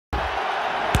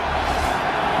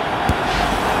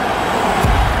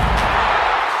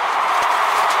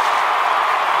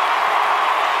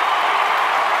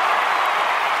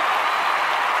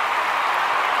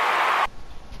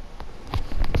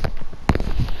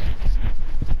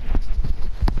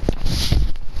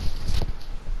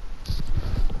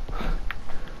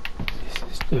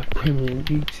The Premier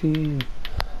League team.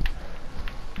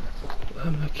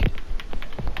 I'm looking.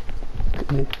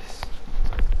 Look at this.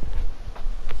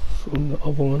 From the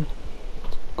other one.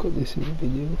 Got this in the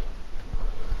video.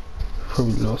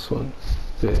 Probably the last one.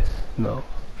 There. Now.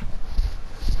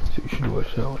 So you should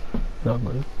watch that one. Now I'm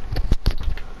going.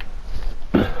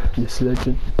 This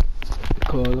legend.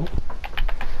 Ighalo.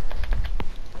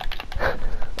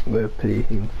 I'm going to play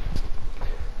him.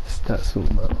 Stats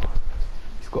don't matter.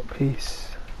 He's got pace.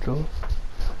 Go.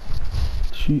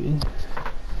 Shooting.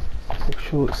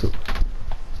 Shorts up.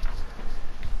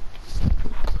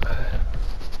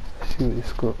 See what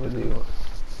he's got. What they got.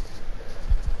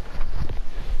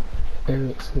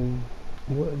 Ericsson.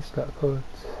 What is that called?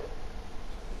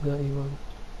 91.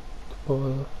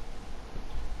 Baller.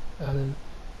 Allen.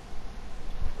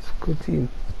 It's a good team.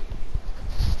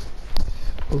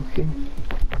 Okay.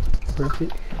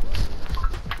 Perfect.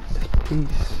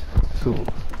 Peace. So.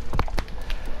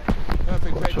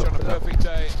 Perfect pitch on a perfect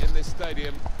day in this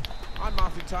stadium. I'm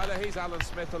Martin Tyler, he's Alan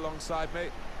Smith alongside me.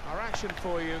 Our action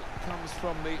for you comes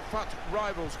from the FUT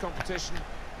Rivals competition.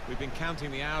 We've been counting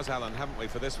the hours, Alan, haven't we,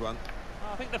 for this one?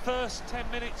 I think the first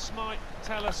 10 minutes might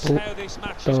tell us how this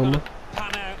match is going to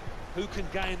pan out. Who can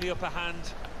gain the upper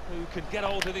hand, who can get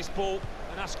hold of this ball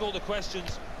and ask all the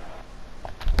questions.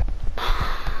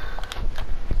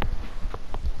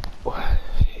 I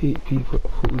hate people that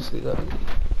pose it that way.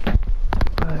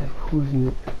 Why posing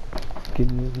it?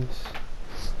 Give me this.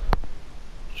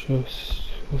 Just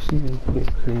what's even quick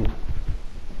clean.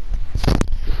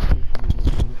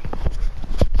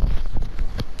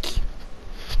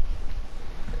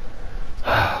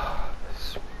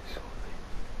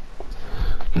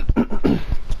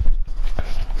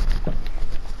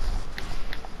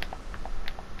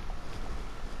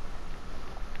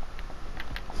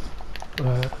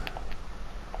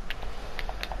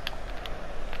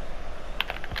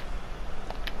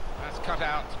 That's cut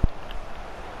out.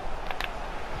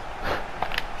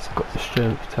 He's got the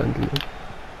strength to handle it.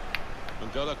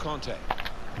 N'Golo Conte.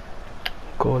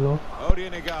 Ighalo.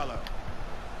 Odion Ighalo.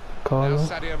 Now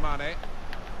Sadio Mane.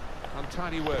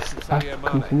 Untidy work from Sadio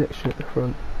Mane. Connection at the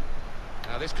front.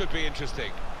 Now this could be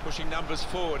interesting. Pushing numbers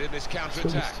forward in this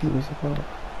counter-attack. Underside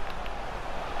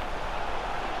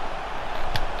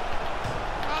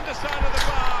of the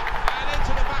bar and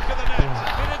into the back of the net.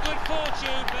 Been a good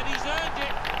fortune, but he's earned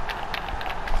it.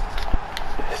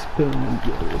 It's been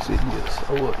those idiots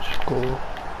I watch go.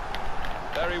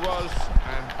 There he was,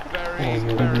 and very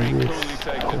coolly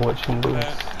taken. Watching those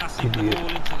Passing the ball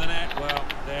into the net, well,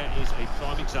 there is a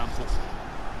prime example.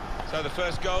 So the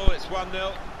first goal, it's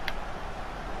 1-0.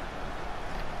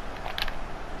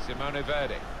 Simone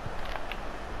Verdi.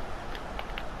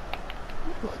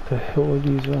 What the hell are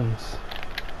these runs?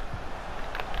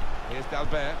 Here's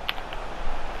Dalbert.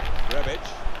 Rebic.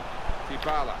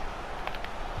 Dybala.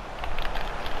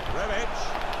 Rebic.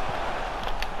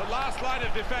 The last line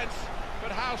of defence,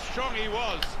 but how strong he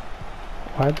was.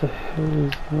 Why the hell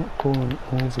is he not going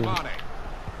over? Mane.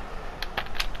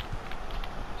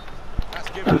 That's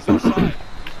given us offside.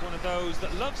 He's one of those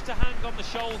that loves to hang on the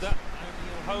shoulder, and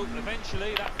you'll hope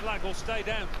eventually that flag will stay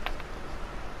down.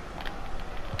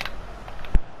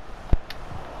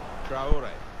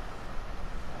 Traore.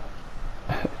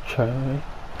 Traore.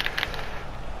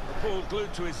 The ball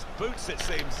glued to his boots, it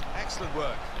seems. Excellent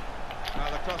work. Now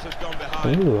the cross has gone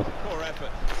behind. Ooh. Poor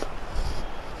effort.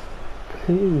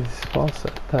 Please, fast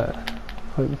like that.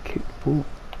 How you kick the ball?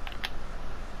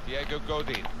 Diego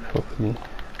Godin. Properly.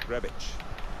 Rebic.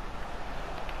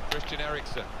 Christian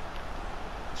Eriksen.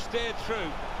 Steered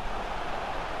through.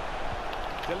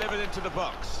 Delivered into the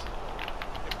box.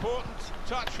 Important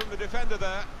touch from the defender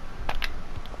there.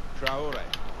 Traore.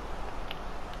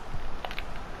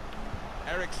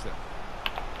 Eriksen.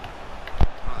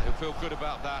 He'll feel good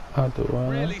about that.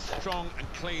 Really strong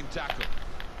and clean tackle.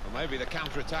 Well, maybe the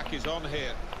counter-attack is on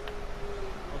here.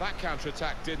 Well, that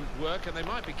counter-attack didn't work, and they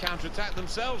might be counter-attacked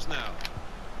themselves now.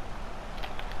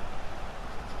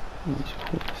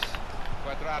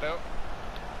 Cuadrado.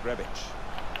 Rebic.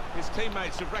 His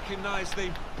teammates have recognised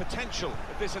the potential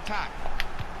of this attack.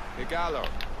 Ighalo.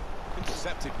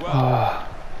 Intercepted well.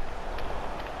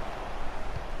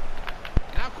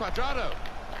 Now Cuadrado.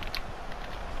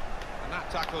 And that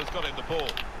tackle has got him the ball.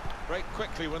 Break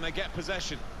quickly when they get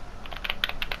possession.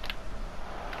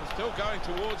 They're still going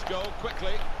towards goal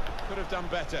quickly. Could have done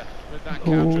better with that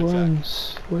counter-attack.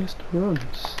 Where's the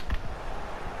runs?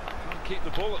 Can't keep the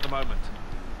ball at the moment.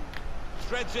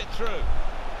 Threads it through.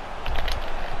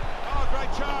 Oh,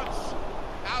 great chance.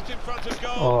 Out in front of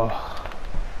goal. Oh.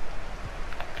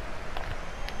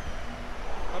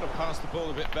 What a pass the ball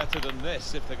a bit better than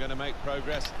this if they're going to make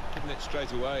progress. Hitting it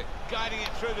straight away. Guiding it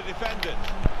through the defenders.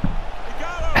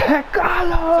 Ighalo!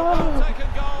 Ighalo!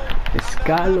 It's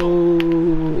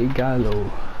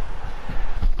Ighalo.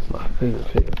 My favourite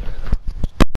player.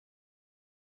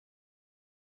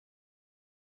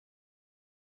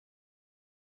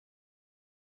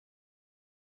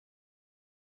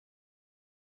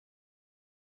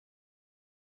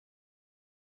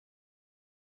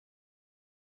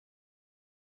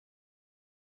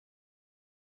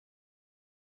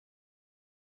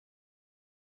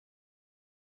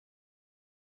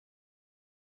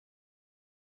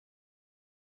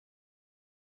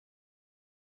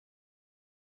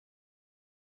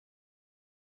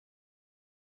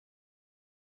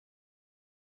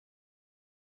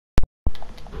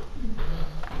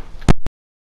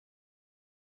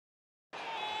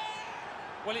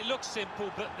 Well, it looks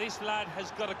simple, but this lad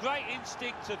has got a great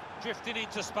instinct of drifting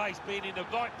into space, being in the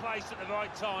right place at the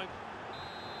right time.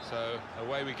 So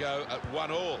away we go at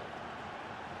 1-1.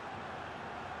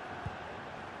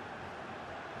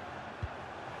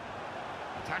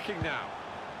 Attacking now.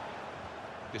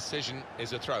 Decision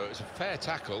is a throw. It was a fair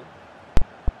tackle.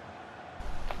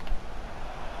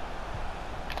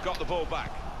 Got the ball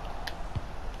back.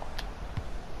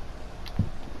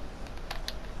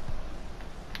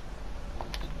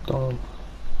 Dom.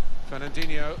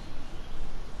 Fernandinho.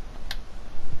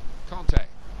 Conte.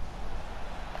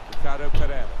 Ricardo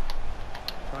Pereira.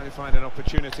 Trying to find an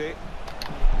opportunity.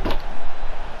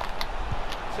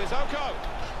 Sissoko.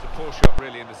 It's a poor shot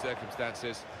really in the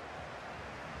circumstances.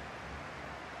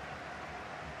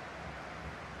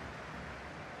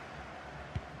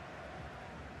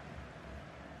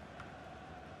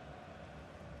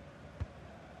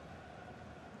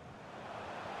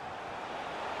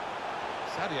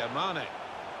 Sadio Mane.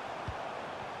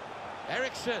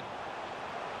 Ericsson.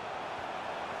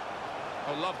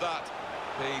 Oh, love that.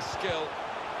 The skill.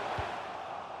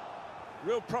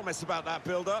 Real promise about that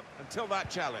build-up until that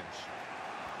challenge.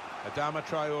 Adama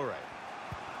Traore.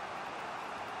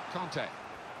 Conte.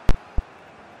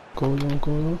 Go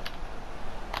on.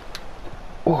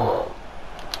 Oh.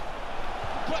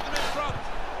 Put them in front.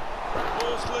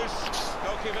 Ball's loose.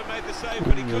 Goalkeeper made the save,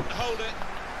 but he couldn't hold it.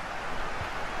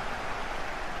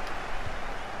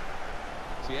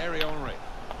 Thierry Henry.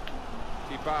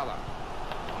 Ighalo.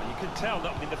 Well, you can tell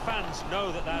that, I mean, the fans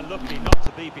know that they're lucky not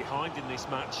to be behind in this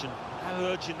match, and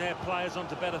they're urging their players on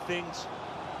to better things.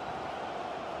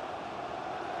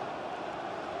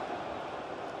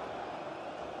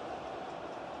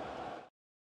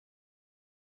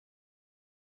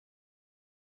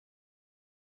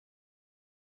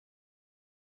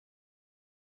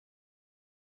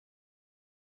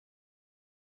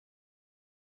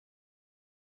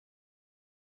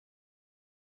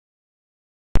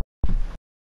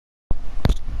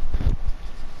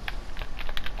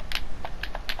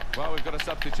 Well, we've got a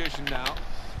substitution now.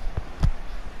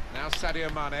 Now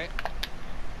Sadio Mane.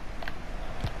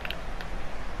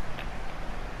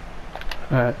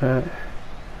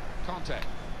 Conte.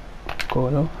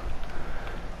 Ighalo.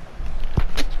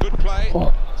 Good play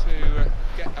to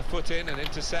get a foot in and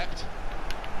intercept.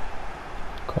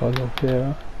 Ricardo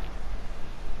Pereira.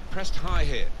 Pressed high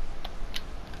here.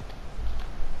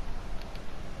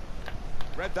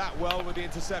 Read that well with the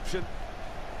interception.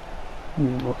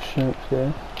 More strength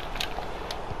there.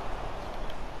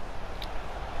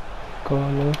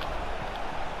 Ighalo.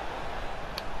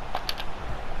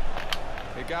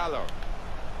 Ighalo.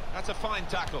 That's a fine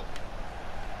tackle.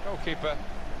 Goalkeeper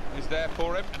is there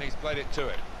for him and he's played it to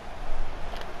him.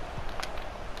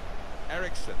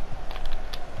 Ericsson.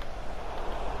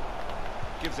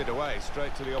 Gives it away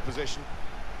straight to the opposition.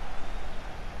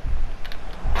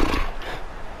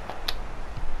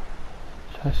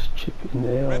 Just chip in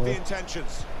there. Read the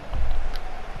intentions.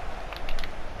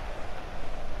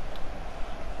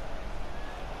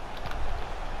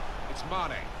 It's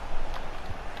Mane.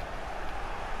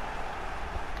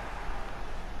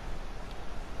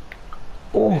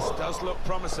 Oh. This does look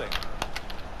promising.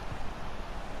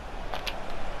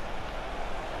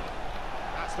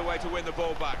 That's the way to win the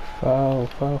ball back. Foul.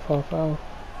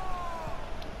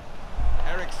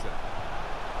 Ericsson.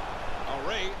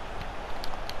 Henry.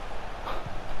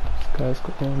 This guy's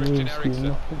got no Christian moves, Eriksen.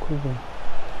 nothing with him.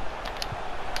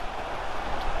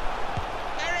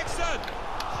 Ericsson!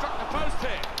 Struck the post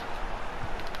here.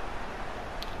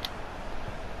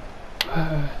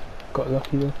 Got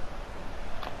lucky though.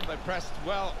 They pressed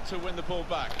well to win the ball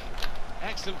back.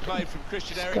 Excellent play from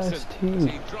Christian This Eriksen guy's team. as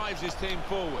he drives his team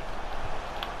forward.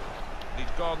 He's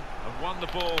gone and won the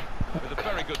ball with a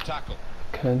very good tackle.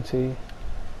 Conte.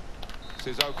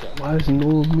 Sissoko. Why is no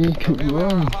one making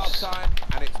runs? Half-time,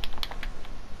 and it's...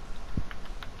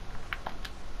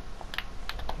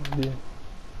 Oh dear.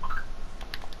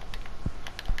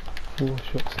 4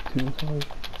 shots to 2 targets.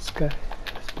 This guy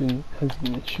has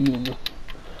been shooting them.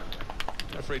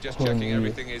 Referee just checking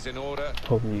everything is in order.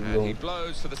 Probably and he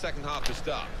blows for the second half to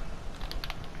start.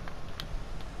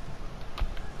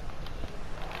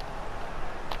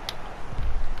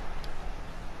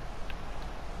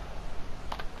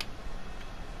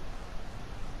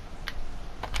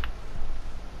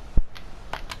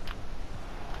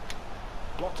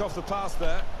 Blocked off the pass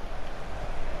there.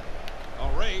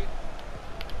 Henry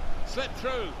slipped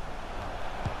through.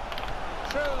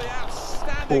 Truly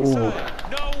outstanding save.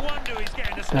 No wonder he's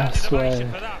getting a standing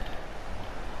ovation for that.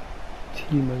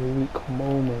 Team of the week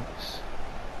moments.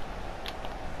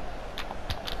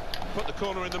 Put the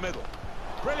corner in the middle.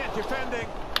 Brilliant defending.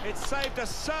 It saved a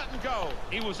certain goal.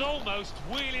 He was almost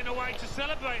wheeling away to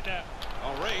celebrate there.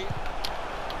 Henry.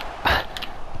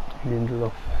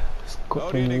 Lindelof. It's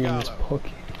got him in his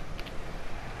pocket.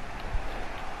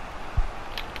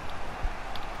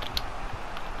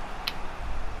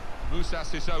 Moussa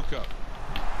Sissoko.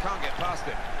 Can't get past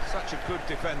him. Such a good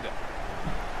defender.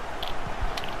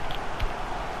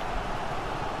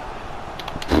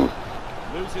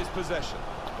 Loses possession.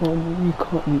 Oh, you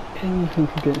can't do anything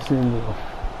against Lindelof.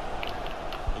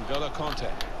 Ighalo Conte.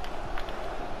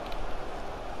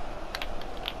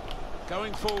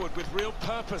 Going forward with real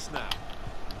purpose now.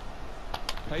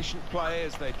 Patient play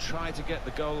as they try to get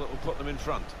the goal that will put them in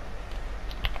front.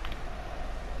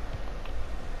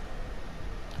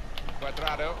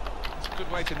 Cuadrado. It's a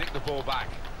good way to nick the ball back.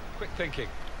 Quick thinking.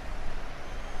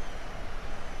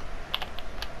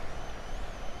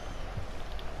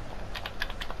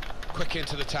 Quick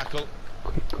into the tackle.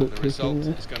 Quick the result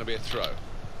is going to be a throw.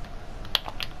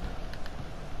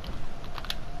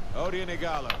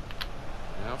 Ighalo.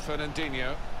 Now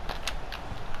Fernandinho.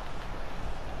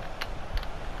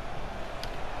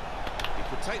 He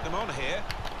could take them on here.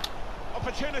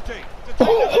 Opportunity to take the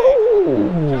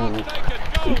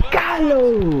Ighalo!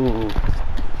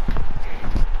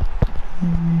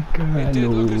 It did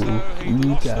look as though he'd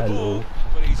lost the ball,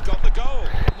 but he's got the goal.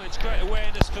 It's great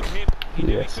awareness from him. He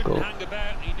knew he couldn't go. hang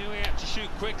about. He knew he had to shoot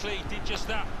quickly. He did just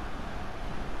that.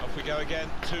 Off we go again,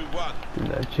 2-1. The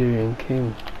Nigerian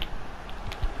king.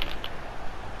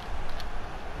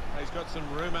 He's got some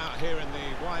room out here in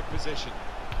the wide position.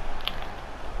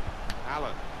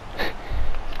 Allen.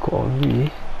 Got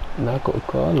Henry, and I got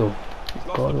Ighalo.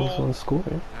 Ighalo's on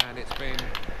scoring. And it's been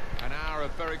an hour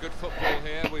of very good football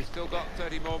here. We've still got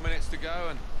 30 more minutes to go,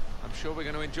 and I'm sure we're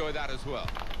going to enjoy that as well.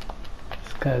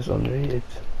 This guy's underrated.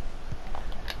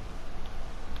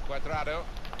 Cuadrado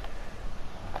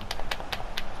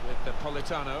with the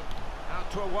Politano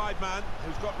out to a wide man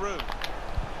who's got room.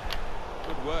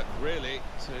 Good work, really,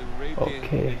 to read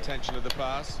the intention of the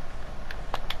pass.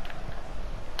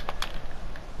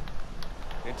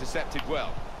 Intercepted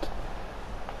well.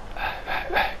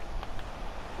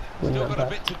 Still got a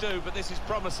bit to do, but this is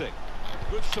promising.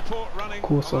 Good support running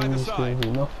on either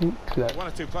side. Nothing. One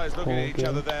or two players looking at each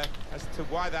other there as to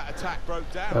why that attack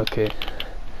broke down. Okay.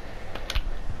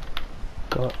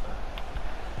 Got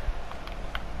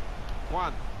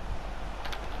one.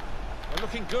 They're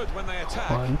looking good when they attack.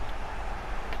 one.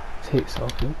 Takes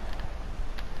off him.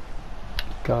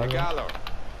 Ighalo.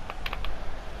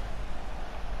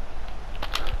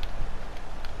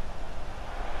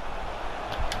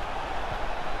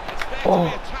 It's there to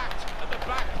be attacked at the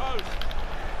back post.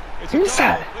 It's Who's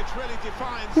that? Which really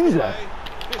defines Who's the that? way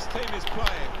this team is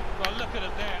playing. Well, look at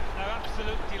them there. They're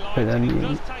absolutely delighted. It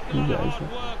does take a lot of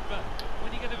hard work, but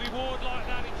when you get a reward like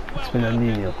that, it's well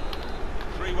Fernandinho.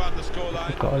 3-1 the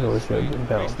scoreline. Ighalo is a bit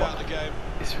better, but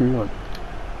it's 3-1.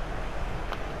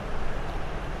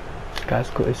 This guy's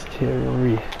got his Thierry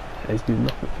Henry. He's doing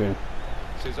nothing for him.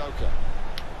 Sissoko.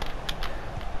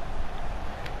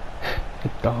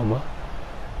 Dama.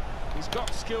 He's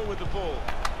got skill with the ball.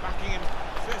 Backing him.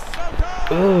 Sissoko!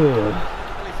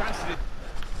 Well, he fancied it.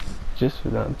 Just for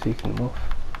that, I'm taking him off.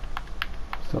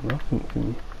 It's not nothing for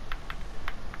me.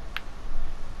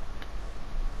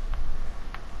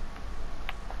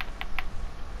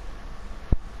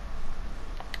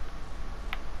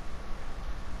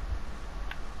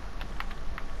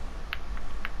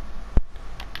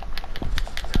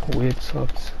 Weird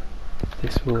subs.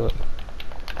 This will work.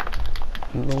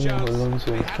 No one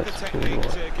Alonso He had the technique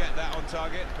to get that on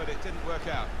target, but it didn't work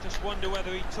out. Just wonder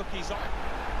whether he took his...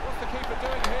 What's the keeper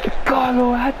doing here?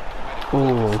 Ighalo had...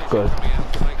 Oh god.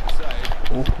 To make the save.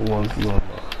 Awful 1v1.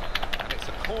 And it's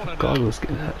a corner now. Ighalo's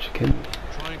getting a hat-trick, isn't he?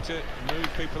 Trying trying to move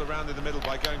people around in the middle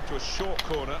by going to a short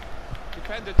corner.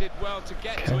 Defender did well to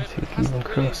get to it, but hasn't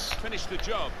really finished the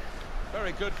job.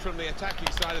 Very good from the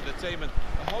attacking side of the team and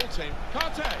the whole team.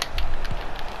 Kante!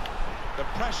 The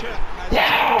pressure has...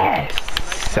 Yes!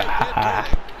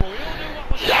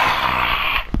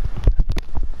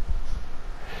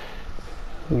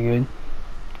 We're good.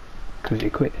 Because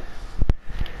you quit.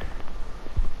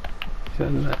 Is that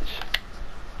a match?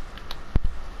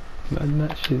 Mad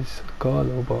match is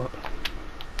Ighalo, but...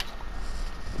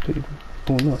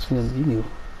 Oh no, it's Fernandinho.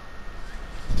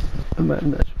 A mad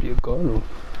match would be Ighalo.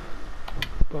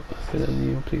 But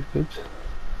Fernandinho plays good.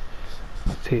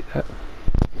 I'll take that.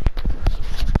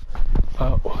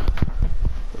 Oh,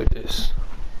 look at this.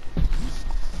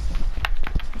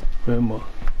 Remember,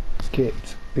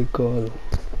 get Ighalo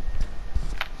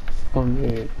on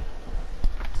the